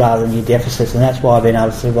rather than your deficits, and that's why I've been able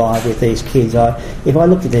to survive with these kids. If I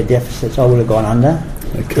looked at their deficits, I would have gone under.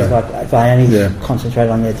 Okay. If I only concentrate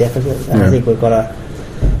on their deficits. And I think we've got to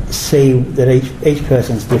see that each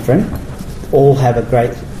person's different, all have a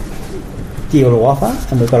great deal to offer,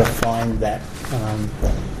 and we've got to find that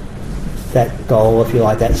that goal, if you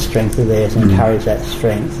like, that strength of theirs, and encourage that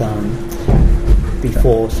strength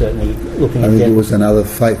before certainly looking at I think it was another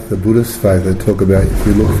faith, the Buddhist faith, they talk about if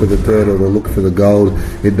you look for the dirt or look for the gold,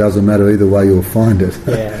 it doesn't matter either way, you'll find it.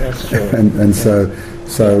 Yeah, that's true. and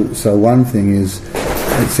so one thing is,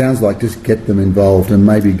 it sounds like just get them involved and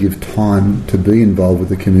maybe give time to be involved with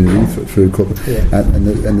the community through corporate. Yeah.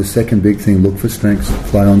 And the second big thing, look for strengths,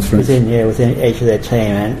 play on strengths. Within each of their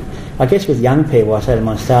team. And I guess with young people, I say to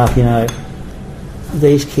my staff, you know,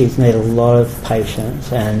 these kids need a lot of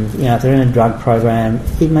patience, and you know, if they're in a drug program,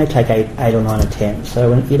 it may take eight or nine attempts.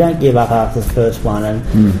 So when you don't give up after the first one, and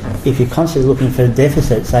if you're constantly looking for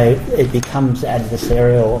deficits, it becomes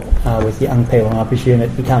adversarial with young people, and I presume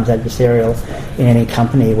it becomes adversarial in any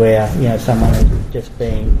company where, you know, someone is just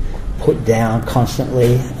being put down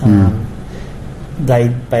constantly. They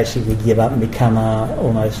basically give up and become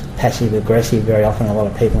almost passive aggressive. Very often, a lot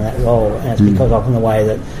of people in that role, and it's because often the way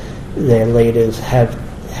that their leaders have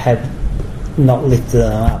not lifted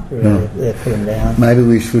them up, really. They're put them down. Maybe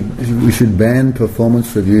we should ban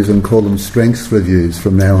performance reviews and call them strengths reviews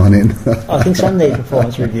from now on in. I think some need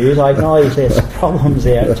performance reviews. I acknowledge there's problems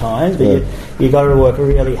there at times, but you've got to work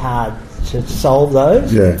really hard to solve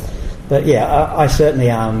those. Yeah. But yeah, I certainly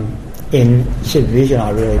in supervision,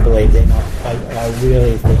 I really believe they're not. I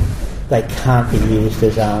really think they can't be used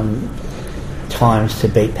as times to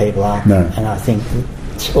beat people up. No. And I think,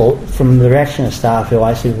 from the reaction of staff who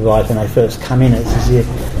I supervise when they first come in, it's as if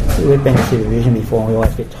we've been in supervision before and we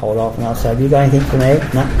always get told off, and I'll say, have you got anything for me?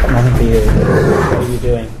 No, got nothing for you. What are you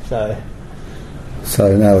doing?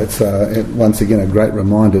 So no, it's once again a great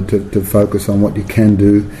reminder to focus on what you can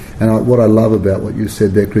do. And what I love about what you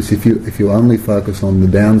said there, Chris, if you only focus on the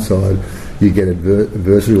downside, you get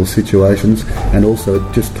adversarial situations, and also it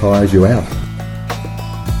just tires you out.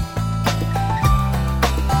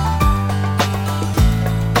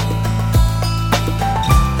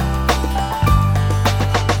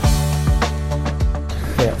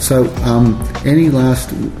 So, any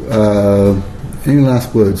last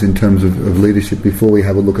words in terms of leadership before we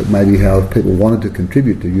have a look at maybe how if people wanted to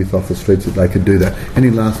contribute to Youth Off the Streets that they could do that? Any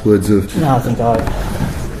last words of? No, I think I've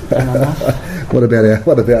done enough. What about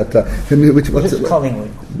this is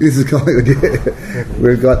Collingwood. This is Collingwood. Yeah,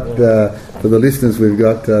 we've got for the listeners, we've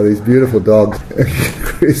got these beautiful dogs.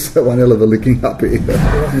 Chris, one hell of a licking up here.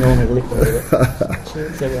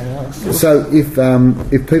 So, if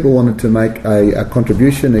people wanted to make a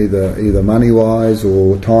contribution, either money wise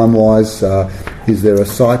or time wise, is there a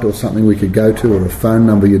site or something we could go to, or a phone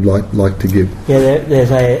number you'd like to give? Yeah,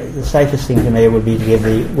 the safest thing for me would be to give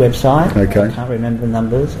the website. Okay. I can't remember the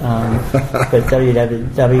numbers, but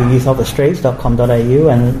www.youthofthestreets.com.au,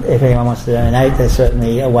 and if anyone wants to donate, there's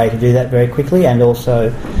certainly a way to do that very quickly. And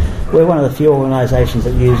also, we're one of the few organisations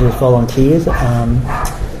that uses volunteers. A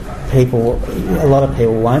lot of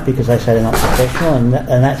people won't, because they say they're not professional, and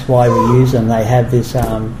that's why we use them. They have this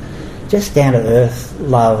just down to earth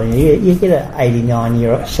love, and you get an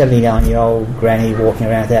 79-year-old granny walking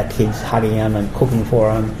around with our kids, hugging them and cooking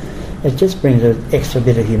for them. It just brings an extra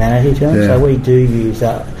bit of humanity to them. Yeah. So we do use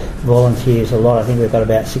volunteers a lot. I think we've got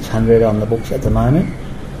about 600 on the books at the moment,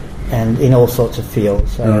 and in all sorts of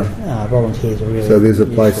fields. So volunteers are really so there's a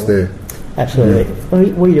place useful. There. Absolutely.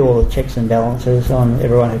 Yeah. We do all the checks and balances on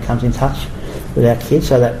everyone who comes in touch with our kids,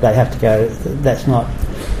 so that they have to go. That's not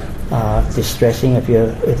distressing if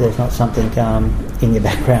there's not something in your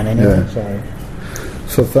background anyway. Yeah.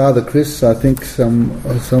 So, Father Chris, I think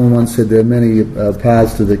someone once said there are many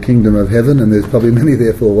paths to the kingdom of heaven, and there's probably many,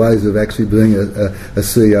 therefore, ways of actually being a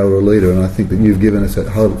CEO or a leader. And I think that you've given us a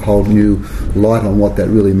whole new light on what that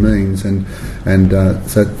really means. And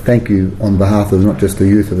so, thank you on behalf of not just the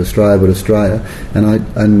youth of Australia, but Australia.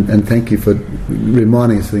 And thank you for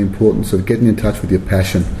reminding us of the importance of getting in touch with your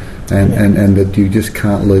passion, and that you just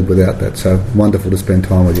can't lead without that. So wonderful to spend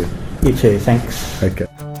time with you. You too. Thanks. Okay.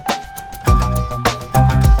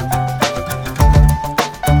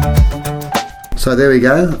 So there we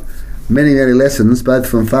go. Many, many lessons, both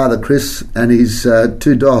from Father Chris and his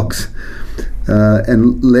 2 dogs,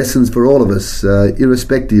 and lessons for all of us,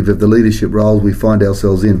 irrespective of the leadership roles we find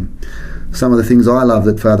ourselves in. Some of the things I love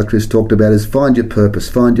that Father Chris talked about is find your purpose,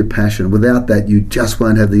 find your passion. Without that, you just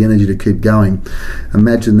won't have the energy to keep going.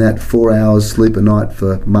 Imagine that, 4 hours sleep a night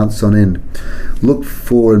for months on end. Look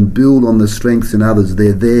for and build on the strengths in others.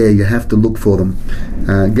 They're there. You have to look for them.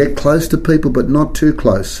 Get close to people, but not too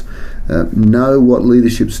close. Know what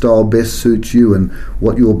leadership style best suits you and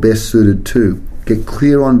what you're best suited to. Get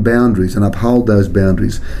clear on boundaries and uphold those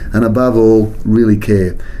boundaries. And above all, really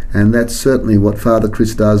care. And that's certainly what Father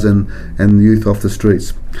Chris does and the youth off the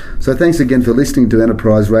streets. So thanks again for listening to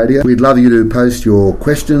Enterprise Radio. We'd love you to post your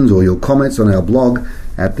questions or your comments on our blog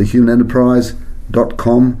at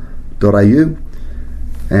thehumanenterprise.com.au,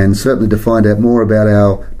 and certainly to find out more about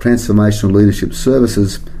our transformational leadership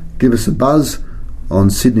services, give us a buzz on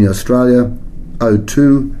Sydney, Australia,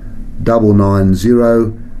 02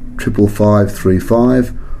 990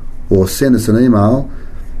 555, or send us an email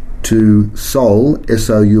to soul,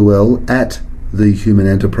 S-O-U-L, at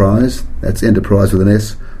thehumanenterprise, that's enterprise with an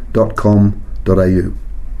S, .com.au.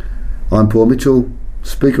 I'm Paul Mitchell,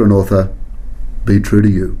 speaker and author. Be true to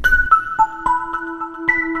you.